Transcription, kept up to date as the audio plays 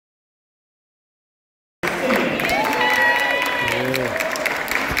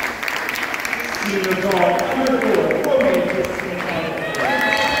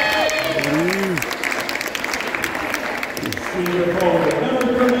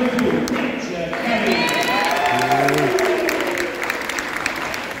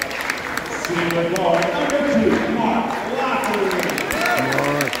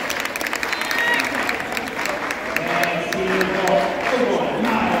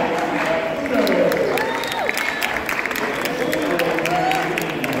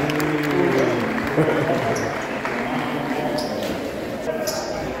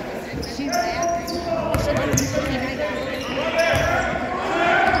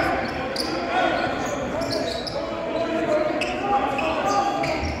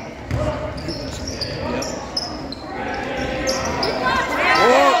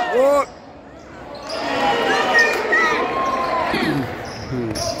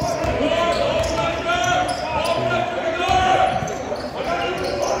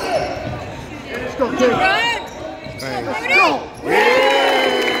go, kid. Hey. Let's go.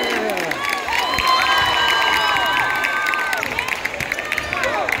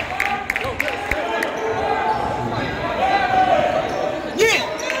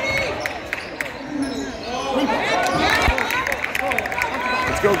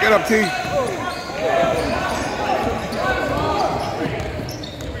 Let's go, get up, T.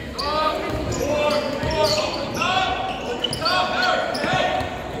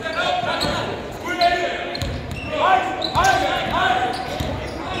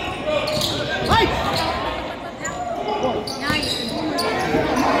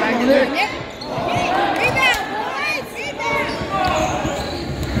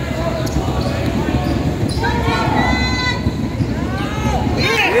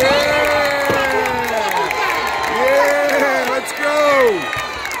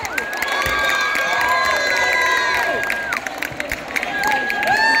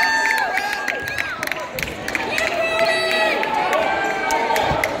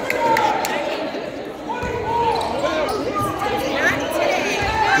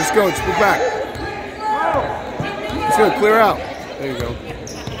 Let's go, just move back. Let's go, clear out. There you go.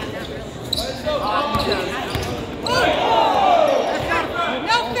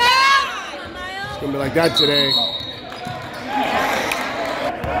 It's gonna be like that today.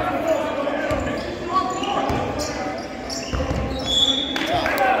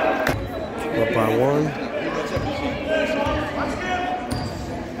 Up by one.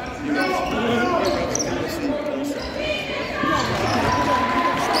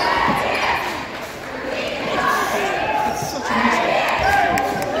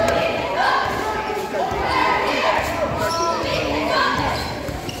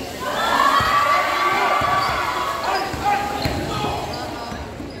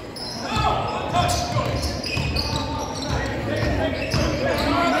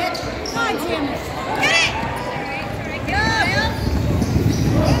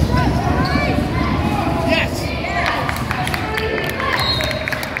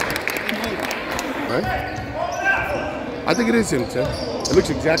 I think it is him, Tim. It looks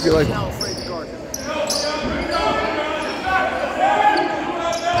exactly like him.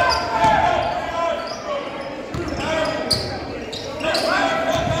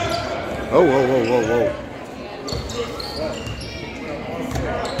 Oh, whoa, whoa, whoa, whoa.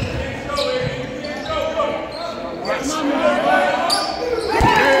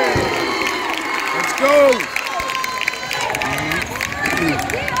 Let's go.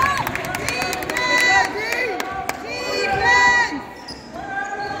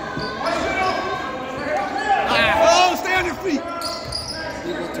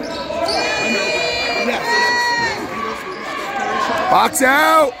 Box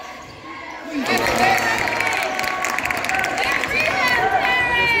out!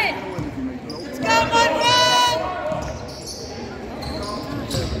 Let's go, Monroe!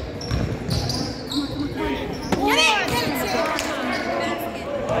 Get it!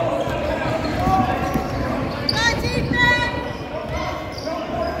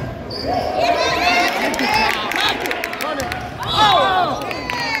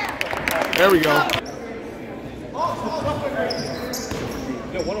 There we go.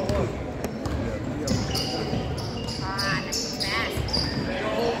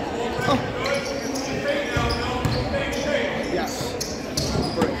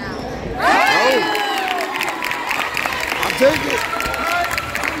 Take it.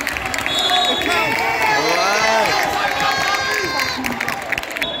 All right.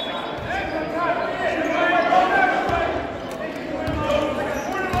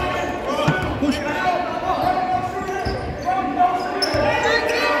 Push.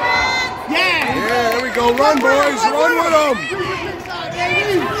 Yeah, there we go. Run, boys. Run with them.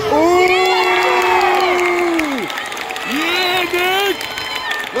 Ooh. Yeah, Nick.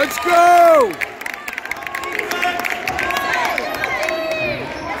 Let's go.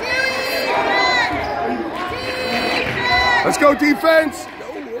 Let's go, defense.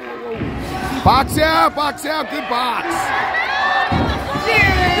 Box out, good box.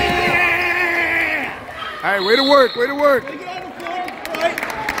 All right, way to work, way to work.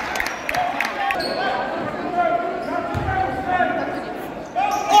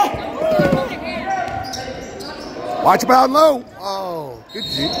 Watch about low. Oh, good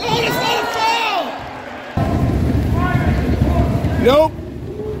G. Nope.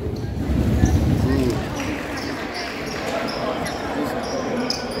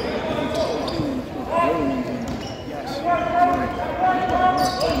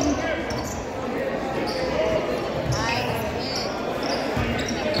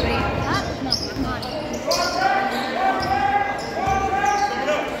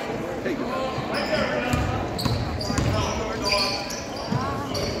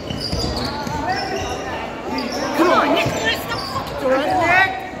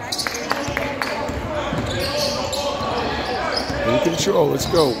 control. Let's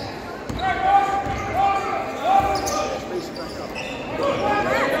go.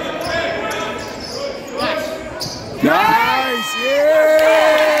 Nice,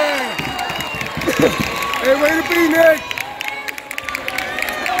 yeah! Hey, way to be, Nick!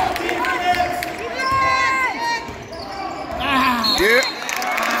 Yeah,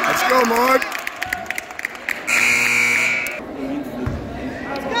 let's go, Mark.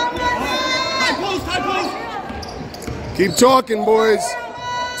 High post. Keep talking, boys.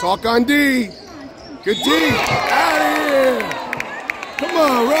 Talk on D. Good D. Out of here. Come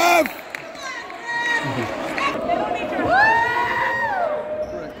on, ref.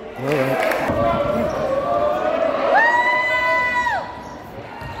 All right.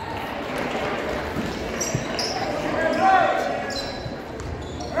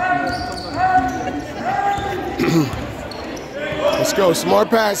 Let's go. Smart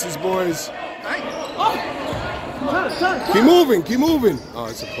passes, boys. Keep moving. Keep moving. Oh,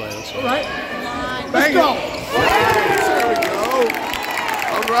 it's a play. That's all right. Let's go. There we go.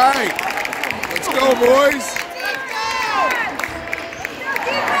 All right. Let's go, boys.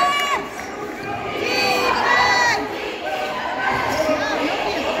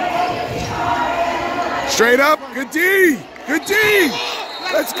 Straight up. Good D. Good D.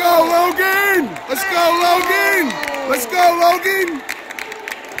 Let's go, Logan. Let's go, Logan. Let's go, Logan.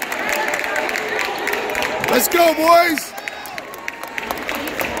 Let's go, boys.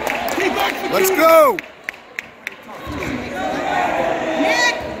 Let's go.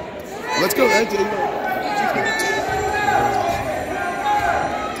 Let's go.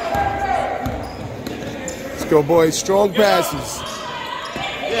 Let's go, boys. Strong passes.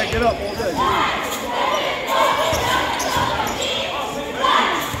 Yeah, get up all day.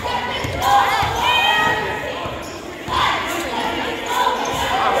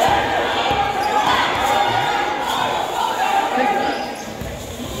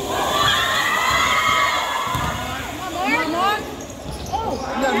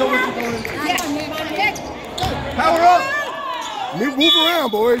 Power up! Move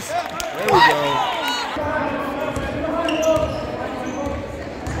around, boys. There we go.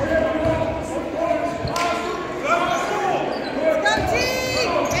 Go team!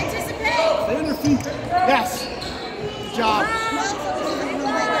 Anticipate! Stay on your feet. Yes. Good job.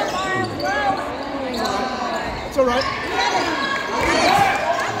 It's all right.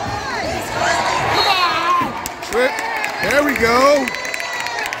 Come on! Trip. There we go.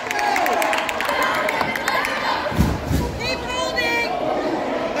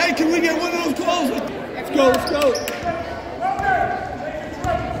 Can we get one of those calls? Let's go, let's go.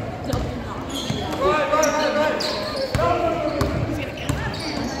 Right.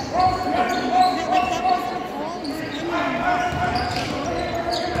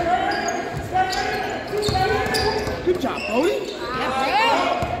 Good job, Brody.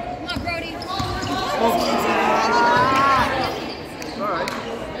 Come on, Brody. All right.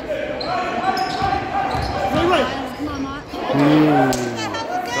 Right. Come on, Mark.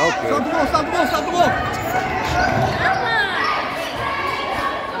 Okay. Stop the ball, stop the ball, stop the ball.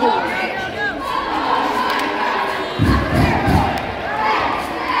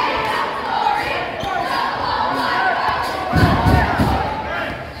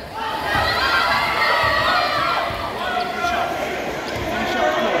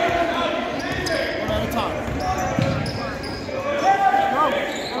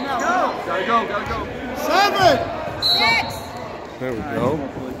 Gotta go. 7! 6! There we go.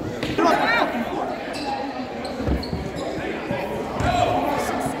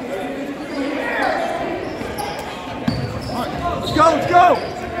 Let's go!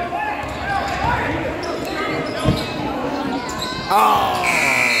 Oh.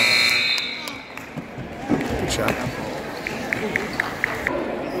 Good shot.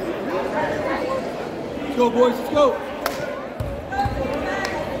 Let's go, boys, let's go!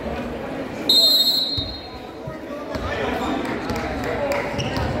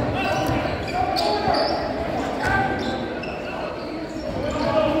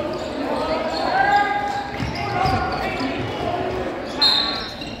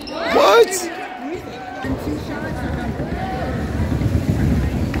 What?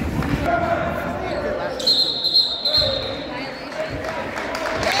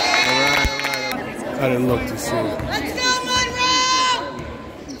 I didn't look to see. Let's go, Monroe!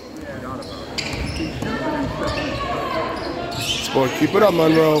 Sport, keep it up,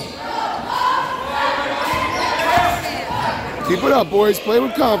 Monroe. Keep it up, boys. Play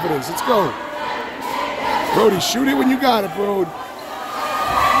with confidence. Let's go. Brody, shoot it when you got it, bro.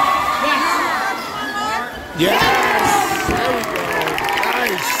 Yes! There we go.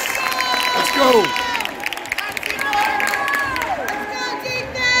 Nice. Let's go.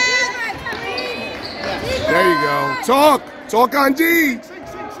 Talk. Talk on D.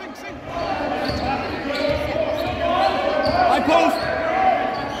 High post.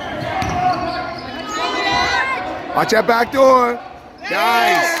 Watch that back door.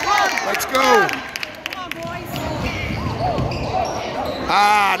 Nice. Let's go.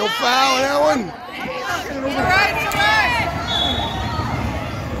 Ah, no foul on that one.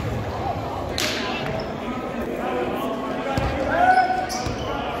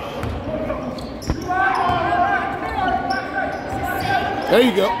 There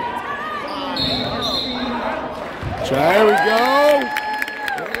you go. There we go.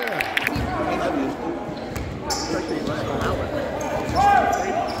 Yeah.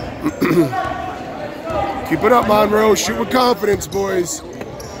 Keep it up, Monroe. Shoot with confidence, boys. Come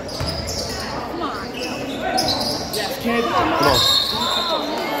on.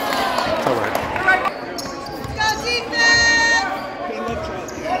 All right. Go defense!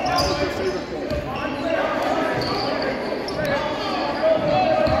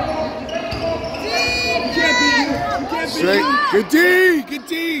 Straight. Good D. Good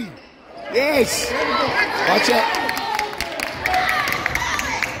D. Yes. Watch out.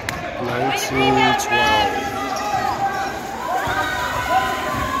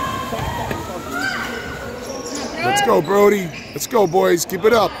 19-12. Let's go, Brody. Let's go, boys. Keep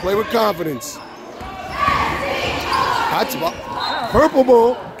it up. Play with confidence. That's purple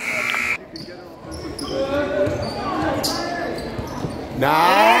ball.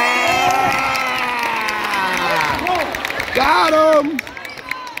 Nah. Got him.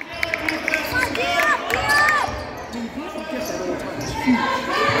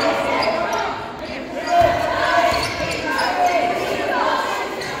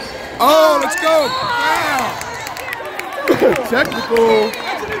 Oh, let's go. Wow. Technical.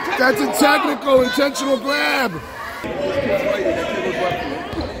 That's a technical, intentional grab.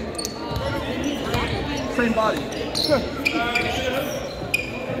 Same body.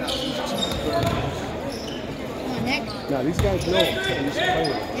 Nick. No, these guys know.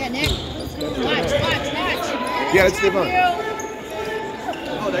 Yeah, Nick. Watch. Yeah, let's stay on.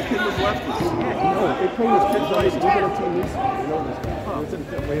 Oh, that kid was lefty. No, they play this kid right. We got a team this. You know this guy.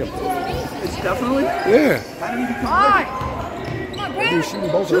 It's definitely? Yeah. How did he become Come on, bro. You're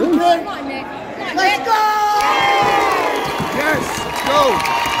shooting both Come of them. on, Nick. Let's go! Yes, let's go.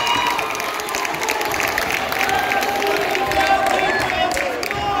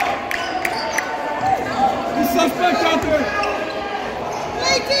 He's suspect out there.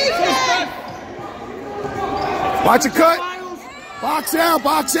 Suspect. Watch it cut. Box out,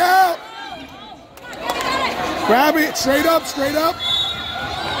 box out. Grab it, straight up, straight up.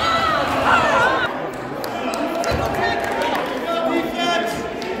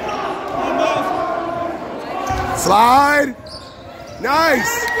 Slide.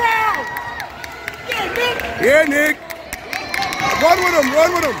 Nice. Yeah, Nick. Run with him,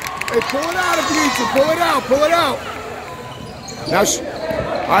 run with him. Hey, pull it out if you need to. Pull it out, pull it out. Now,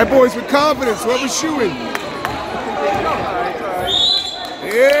 all right, boys, with confidence. Whoever's shooting.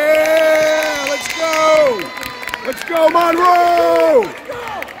 Yeah, let's go. Let's go, Monroe.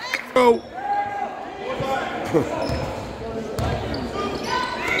 Go.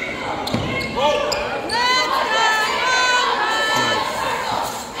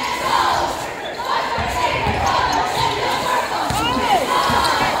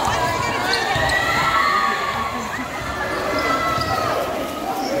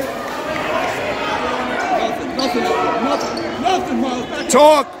 Nothing, Miles. Back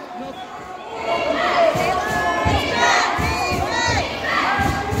Talk.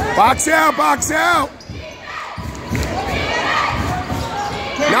 Box out, box out.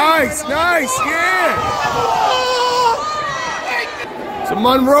 Nice, nice, yeah. It's a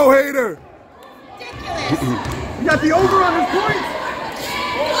Monroe hater. You got the over on his points.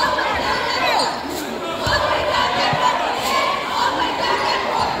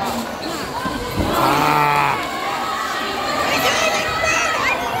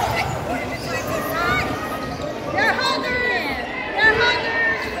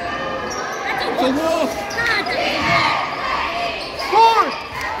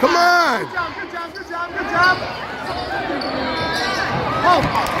 Come on. Good job. Oh.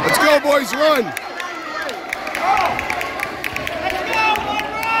 Let's go, boys, run.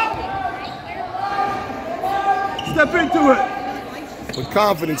 Step into it. With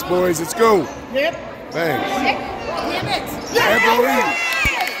confidence, boys, let's go. Yep. Bang. Damn it. Yeah,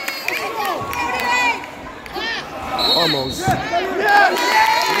 almost. Yes.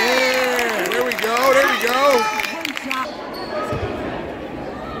 Yeah, there we go, there we go.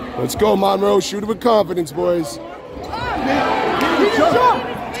 Let's go, Monroe. Shoot it with confidence, boys.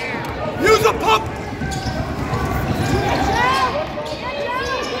 Use a pump.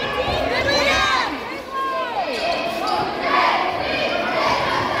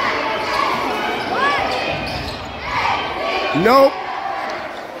 Nope.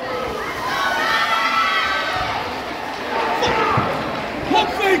 Pump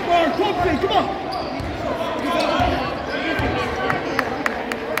fake, Mark. Pump fake. Come on.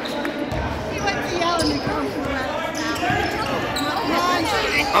 He went to yell and he comes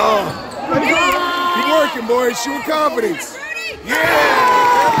Oh. Keep working, boys. Show confidence.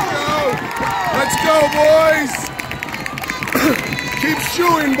 Yeah. There we go. Let's go, boys. Keep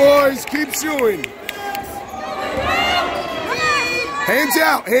shooing, boys. Keep shooing. Hands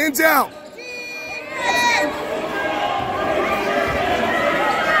out. Hands out.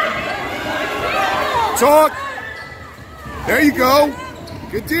 Talk. There you go.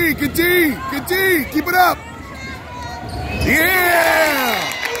 Good D. Good D. Good D. Keep it up. Yeah.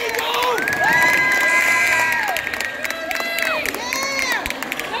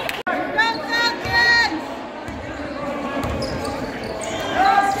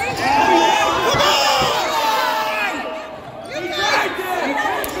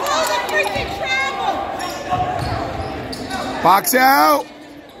 Box out.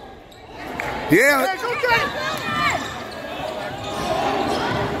 Yeah.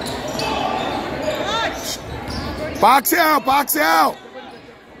 Box out. Box out.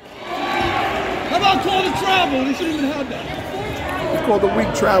 How about call the travel? They shouldn't even have that. It's called the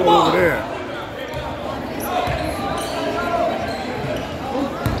weak travel over there.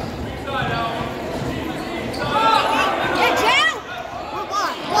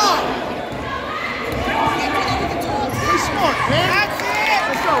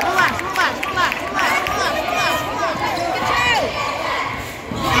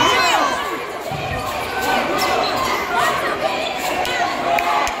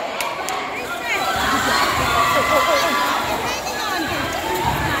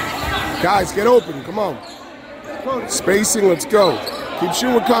 Guys, get open. Come on. Spacing, let's go. Keep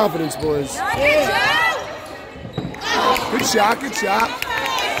shooting with confidence, boys. Good shot, good shot.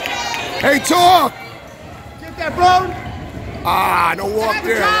 Hey, talk! Get that, bro. Ah, no walk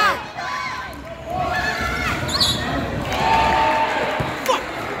there. Right?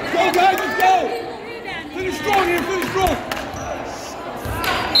 Go, guys, let's go. Finish strong here, finish strong.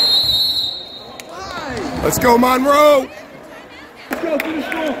 Let's go, Monroe. Let's go, finish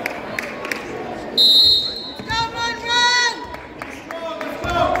strong.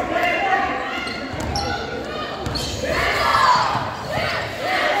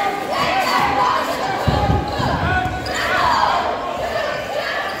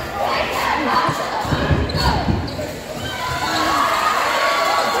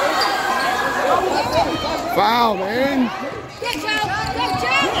 Foul, man. Good job. Good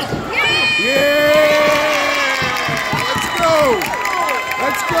job. Yeah. Let's go.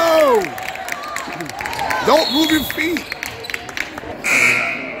 Let's go. Don't move your feet.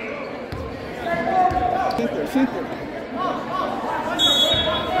 Sit there, sit there.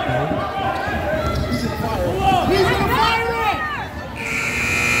 He's gonna fire it.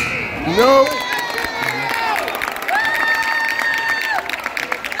 No.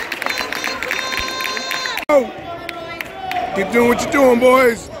 Keep doing what you're doing,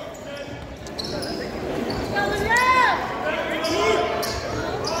 boys.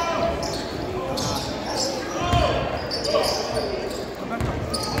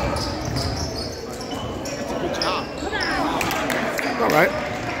 All right.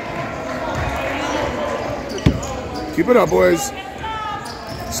 Keep it up, boys.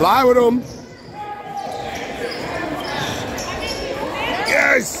 Slide with them.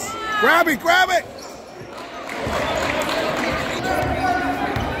 Yes. Grab it, grab it.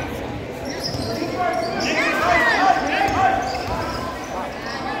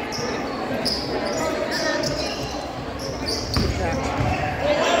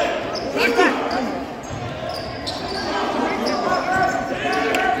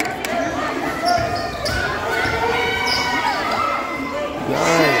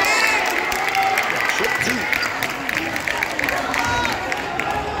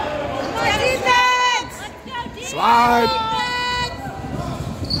 Slide.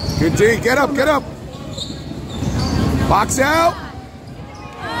 Good D. Get up, get up. Box out.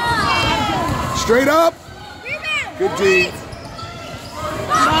 Straight up. Good D. All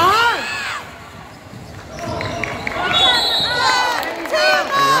right.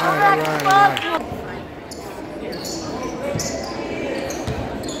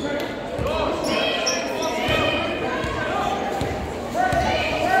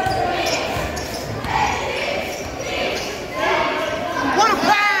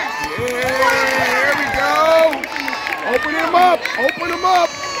 Open him up! Open him up!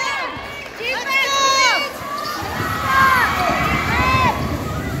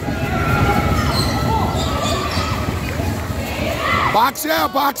 Box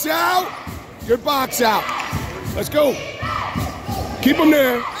out, box out. Good box out. Let's go. Keep them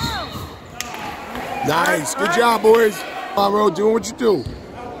there. Nice. Good job, boys. Monroe, doing what you do.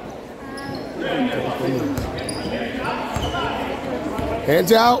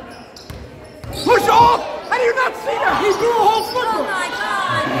 Hands out. Push off! How do you not see that? He threw a whole football.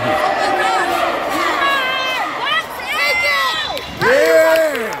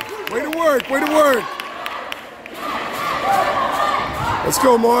 Yeah! Way to work, way to work. Let's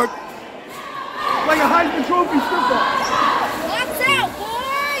go, Mark. Like a Heisman Trophy football. Box out,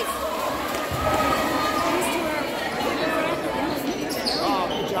 boys!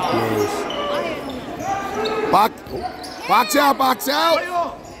 Box out, box out.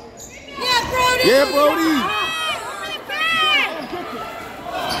 Yeah, Brody! Yeah, Brody.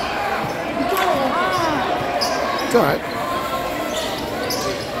 It's all right.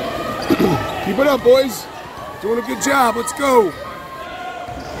 Keep it up, boys. Doing a good job. Let's go.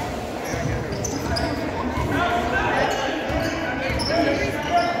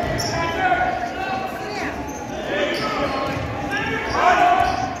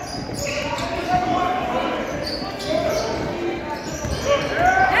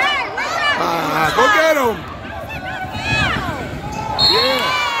 Go get him.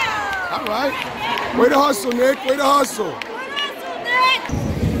 Yeah. All right. Way to hustle, Nick. Way to hustle.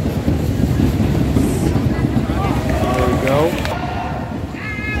 There we go.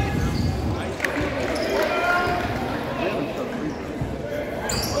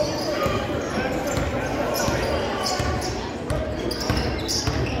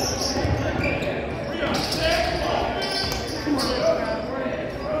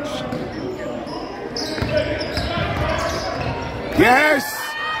 Yes!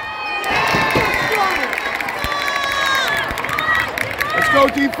 Let's go,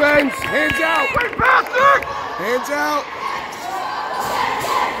 defense. Hands out. Hands out.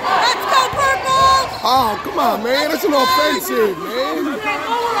 Let's go, Purple! Oh, come on, man. That's an offensive, man.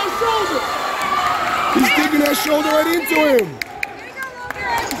 He's digging that shoulder right into him.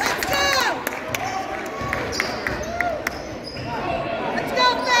 Let's go,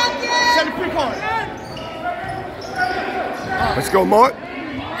 Falcons! Set a pick on. Let's go, Mart.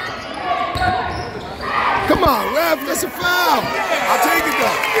 Come on, ref. That's a foul. I'll take it,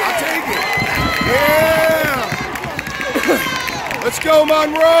 though. I'll take it. Yeah. Let's go,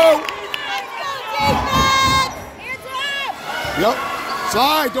 Monroe. Yep.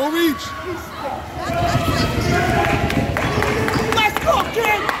 Slide. Don't reach. Let's go,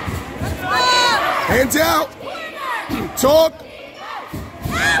 kid. Hands out. Talk.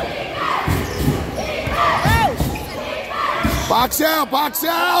 Box out, box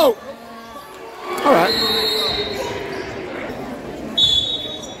out! All right.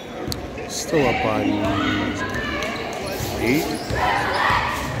 Still up on 8.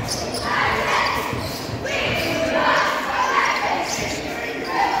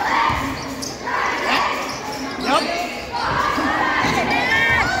 Yep.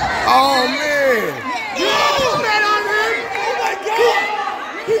 Oh, man! You put that on him! Oh, my God!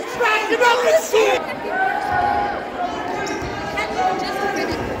 He's tracking up his seat!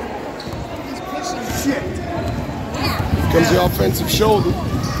 Shit. Comes the offensive shoulder.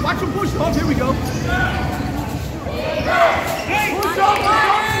 Watch him push off. Here we go. Push off.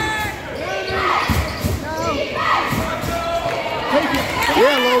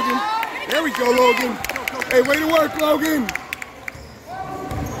 Yeah, Logan. There we go, Logan. Hey, way to work, Logan.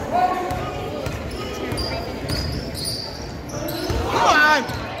 Come on.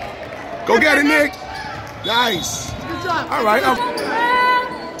 Go get it, Nick. Nice. Good job. All right.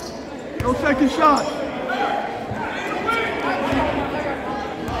 No second shot.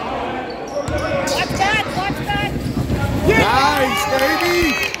 Watch that, watch that! Nice, baby.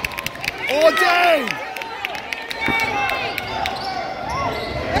 All day.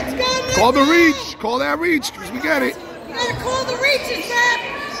 Let's go, man! Call the reach. Call that reach, because we got it. You gotta call the reaches, man!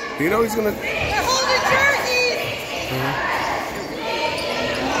 You know he's going to... They're holding jerseys!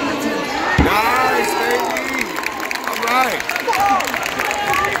 Nice, baby. All right.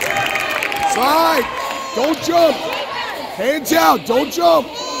 Slide. Don't jump. Hands out. Don't jump.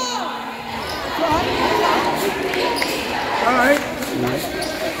 All right.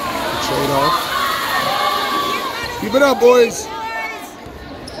 Trade off. Keep it up, boys.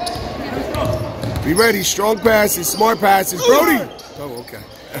 Be ready. Strong passes. Smart passes. Brody. Oh, okay.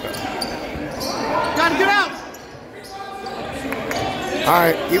 Gotta get out. All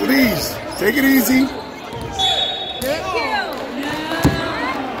right. Keep it easy. Take it easy.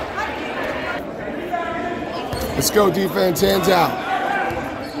 Let's go, defense. Hands out.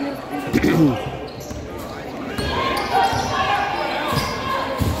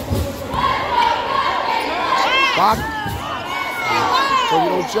 Box. So you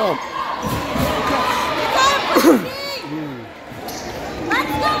don't jump.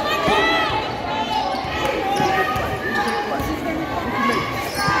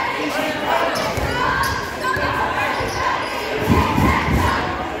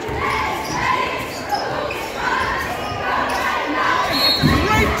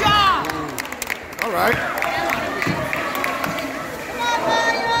 Great job! All right.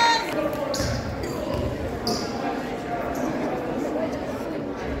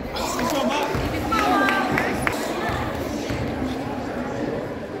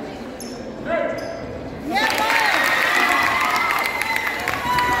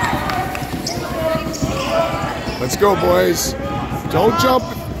 Let's go, boys. Don't jump.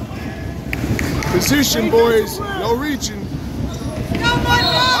 Position, boys. No reaching.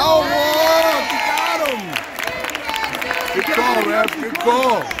 Oh, you got him. Good call, ref. Good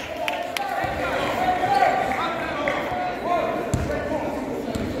call.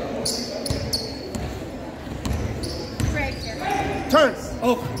 Turn.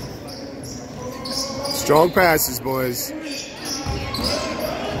 Oh. Strong passes, boys.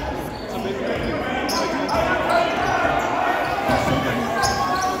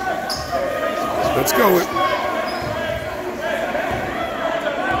 Let's go.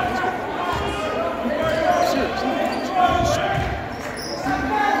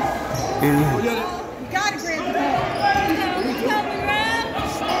 You gotta grab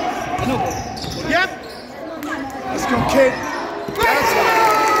the ball. Yep. Let's go, kid. That's it.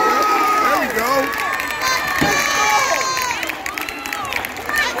 There we go.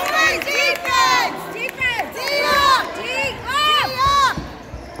 That's right, defense! Defense! D up! D up!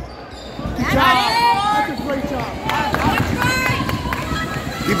 Good job. That's a great job. That's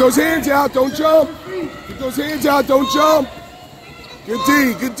right! Keep those hands out. Don't jump. Keep those hands out. Don't jump. Good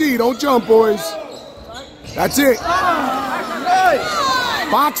D. Good D. Don't jump, boys. That's it.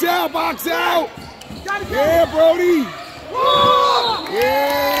 Box out. Box out. Yeah, Brody.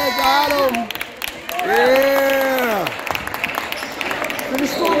 Yeah, got him. Yeah.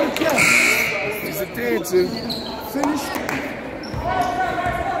 Finish strong and chest. He's a dancer. Finish.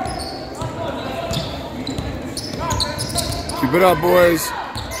 Keep it up, boys.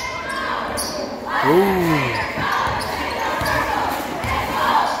 Ooh.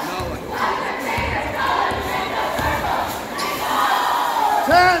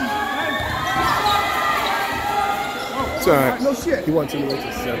 It's all right. No shit. He wants him to wait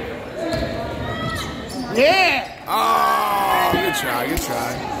till 7. Yeah. Oh, good try. Good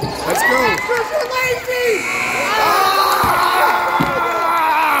try. Let's go. You're lazy.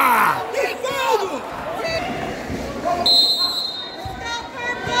 Ah! Get over.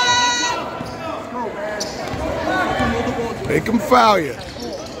 Make him foul you.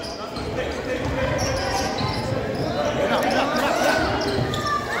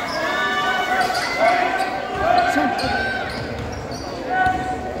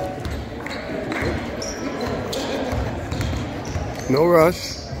 No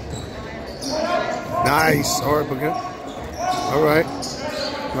rush. Nice. All right, okay. All right.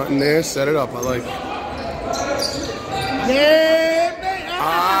 Nothing there. Set it up. I like it. Yeah, man.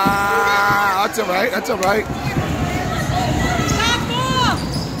 Ah, that's all right. That's all right.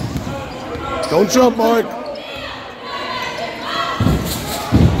 Don't jump, Mark.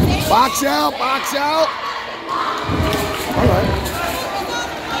 Box out. Box out. All right.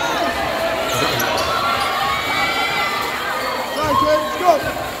 Let's go.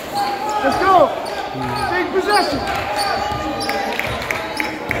 Let's go. Big possession.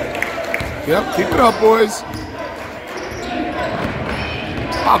 Yep, keep it up, boys.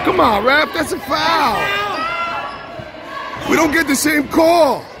 Oh, come on, ref. That's a foul. We don't get the same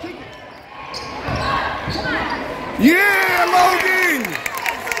call. Yeah, Logan.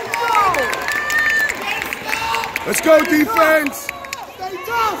 Let's go, defense. Stay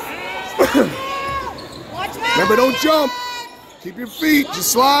tough. Remember, don't jump. Keep your feet.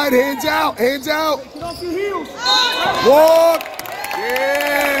 Just slide. Hands out. Hands out. Get off your heels. Walk.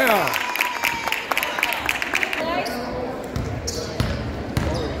 Yeah.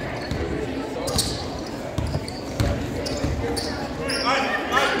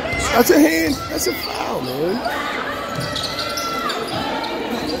 That's a hand. That's a foul, man.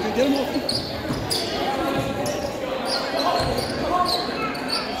 Get him off.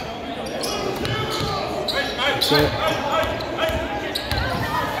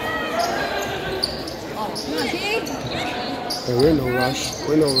 Hey, we're in no rush.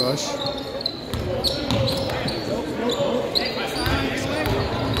 We're in no rush.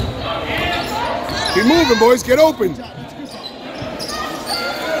 Keep moving, boys. Get open.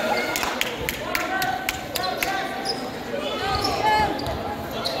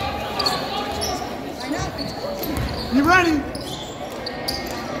 You ready?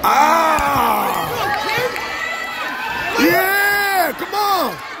 Ah! Yeah! Come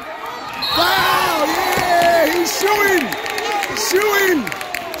on! Foul! Yeah! He's shooting! Shooting!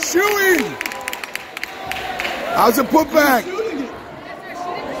 Shooting! How's the putback? He was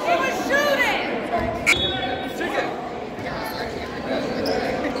shooting.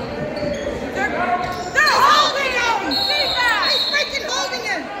 They're holding him. See that? He's freaking holding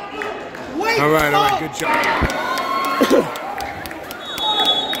him. Wait. All right, good job.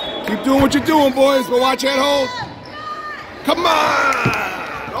 Keep doing what you're doing, boys, but watch that hold. Come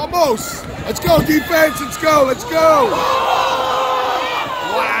on! Almost. Let's go, defense. Let's go. Let's go.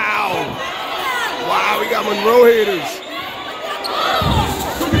 Wow. Wow, we got Monroe hitters.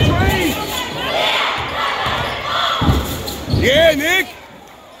 Yeah, Nick.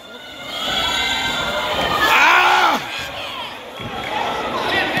 Ah!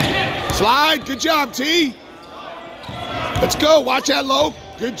 Slide. Good job, T. Let's go. Watch that low.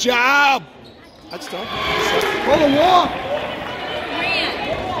 Good job. That's tough. Pull the walk.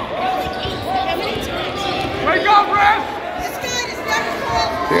 Wake up, ref! This guy is never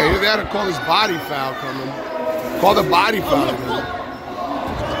called. Yeah, they had to call his body foul coming. Call the body foul coming.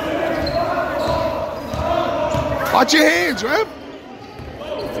 Watch your hands, ref.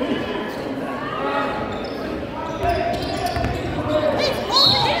 He's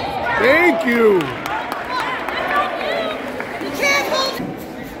holding him. Thank you. You can't hold him.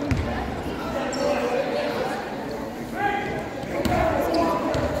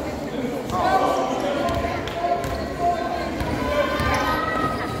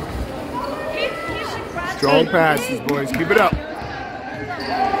 Strong passes, boys. Keep it up.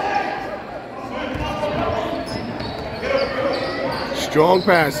 Strong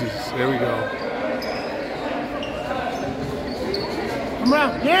passes. There we go. Come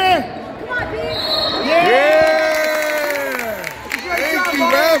around. Yeah! Come on, B. Yeah! Thank you,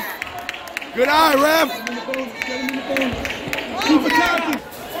 ref. Good eye, ref. Keep attacking.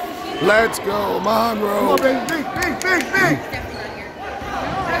 Let's go, Come Monroe. on, baby. Big.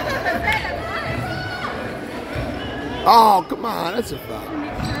 Oh, come on. That's a foul.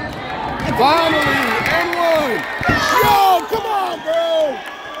 Finally, N1. Yo, come on, bro.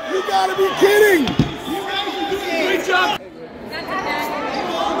 You gotta be kidding. Great job.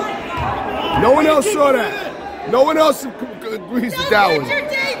 No one else saw that. No one else agrees with that Don't one. quit your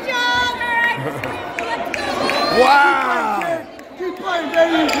day job. Let's go. Wow. Keep playing,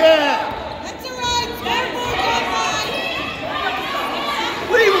 baby. Yeah. That's all right. Scoreboard, all right.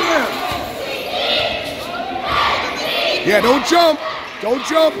 Leave him there. Yeah, don't jump. Don't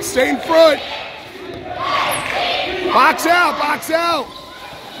jump. Stay in front. Box out. Box out.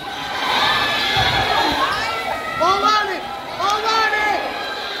 All on it. All on it.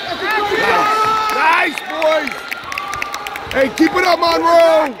 That's a good job. Nice, boys. Hey, keep it up,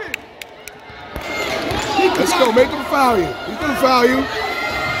 Monroe. Let's go. Make him foul you. He's gonna foul you.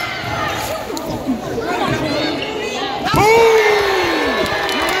 Boom!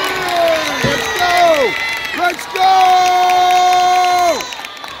 Yeah! Let's go! Let's go!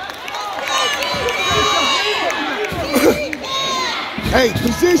 Hey,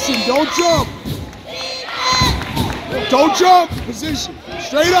 position. Don't jump. Don't jump. Position.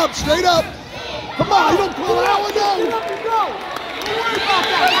 Straight up. Straight up. Come on. You don't pull it out with that. Go. Don't worry about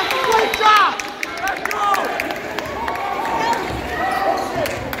that. That's a great job. Let's go.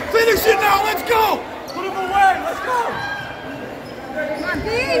 Finish it now. Let's go. Put him away. Let's go. Come on, B.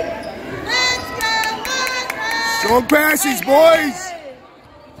 Let's go. Strong passes, boys.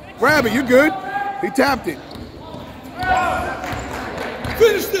 Grab it. You good? He tapped it.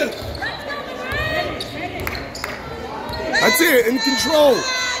 Finish this. That's it. In control.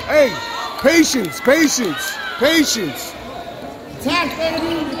 Hey, patience. Patience. Patience. Attack,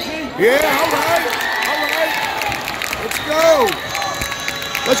 baby. Yeah, all right. All right. Let's go.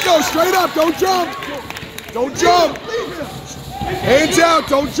 Let's go. Straight up. Don't jump. Don't jump. Hands out.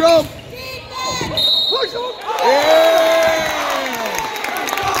 Don't jump. Push him. Yeah.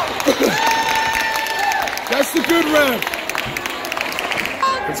 That's the good rep.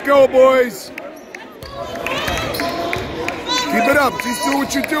 Let's go, boys. Keep it up. Just do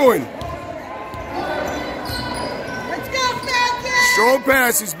what you're doing. Let's go, Falcons. Strong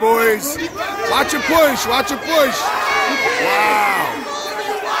passes, boys. Watch your push. Watch your push. Wow.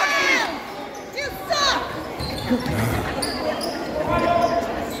 You suck.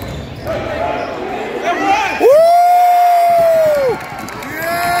 Woo!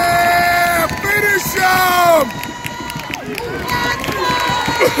 Yeah! Finish him!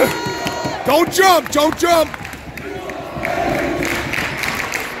 Don't jump! Don't jump!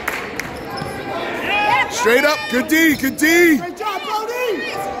 Straight up. Good D. Good D. Great job,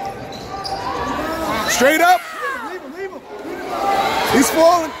 Brody. Straight up. Leave him. He's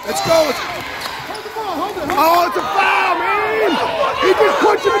falling. Let's go. Hold the ball. Hold it. Oh, it's a foul, man. He just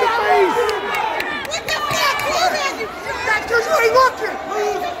punched him in the face. What the fuck? Hold on, you That's because you ain't looking.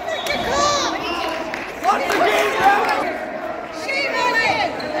 freaking call! Watch the game, man. Shame on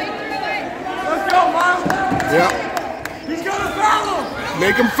it! Let's go, Miles. Yeah. He's going to foul him.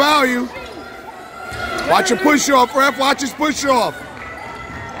 Make him foul you. Watch your push off, ref. Watch his push off.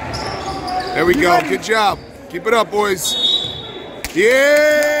 There we go. Good job. Keep it up, boys.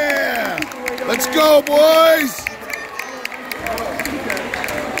 Yeah. Let's go, boys.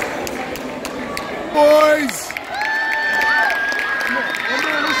 Boys.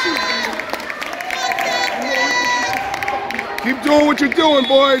 Keep doing what you're doing,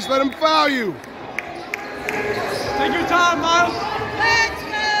 boys. Let him foul you. Take your time, Miles. Let's go,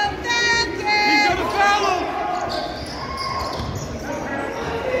 Falcons! He's going to foul him.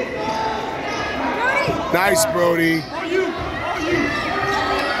 Nice, Brody. Oh, you.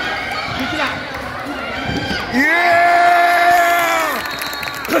 Kick it out. Yeah!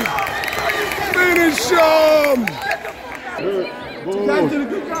 Finish him! You guys did a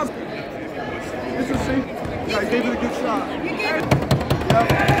good job. It's a safe. Yeah, I gave it a good shot. You gave it.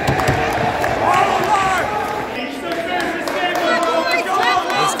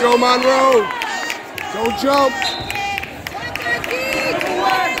 Let's go, Monroe. Don't jump.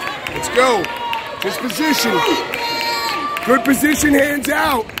 Let's go. Just position. Good position, hands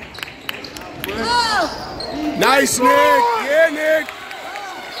out. Nice, Nick. Yeah, Nick.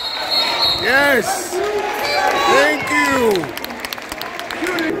 Yes. Thank you.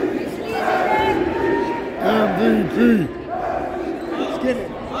 MVP. Let's get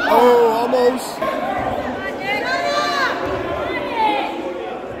it. Oh, almost.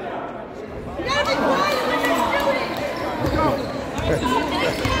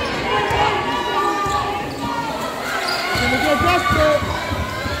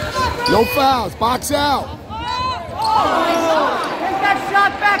 No fouls. Box out. Take that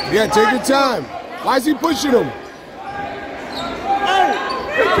shot back. Yeah, take your time. Why is he pushing him? He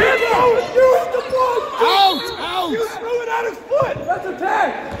can't throw it. You hit the ball. Out! You Out! threw it at his foot. That's a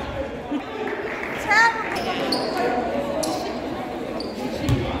tag.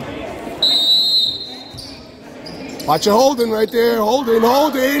 Watch your holding right there. Holding.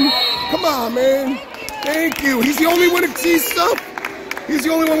 Come on, man. Thank you. He's the only one that sees stuff. He's the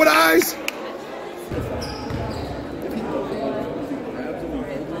only one with eyes.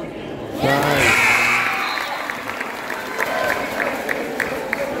 Nice.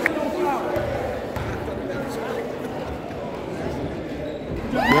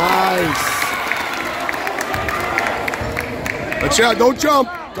 Nice. Watch out. Don't jump.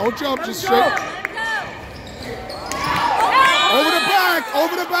 Don't jump. Just straight. Over the back.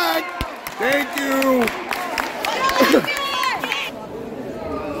 Over the back. Thank you.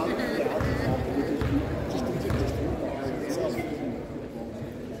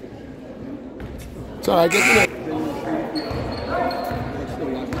 It's all right. Get to it.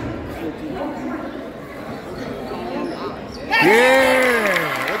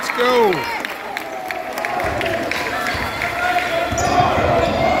 Yeah. Let's go.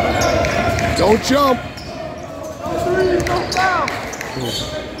 Don't jump.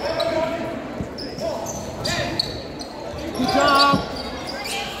 Good job.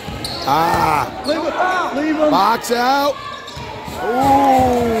 Ah. Leave it out. Leave him. Box out.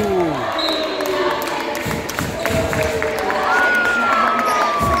 Ooh.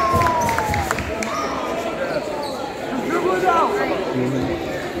 Dribble it out.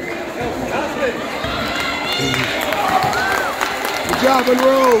 Good job,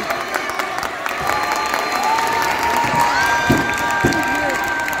 Monroe.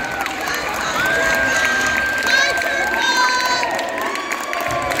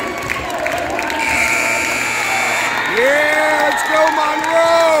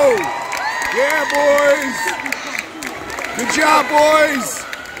 Monroe! Yeah, boys! Good job, boys!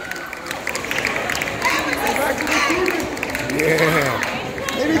 Yeah.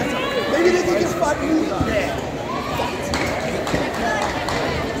 Maybe they can get spot.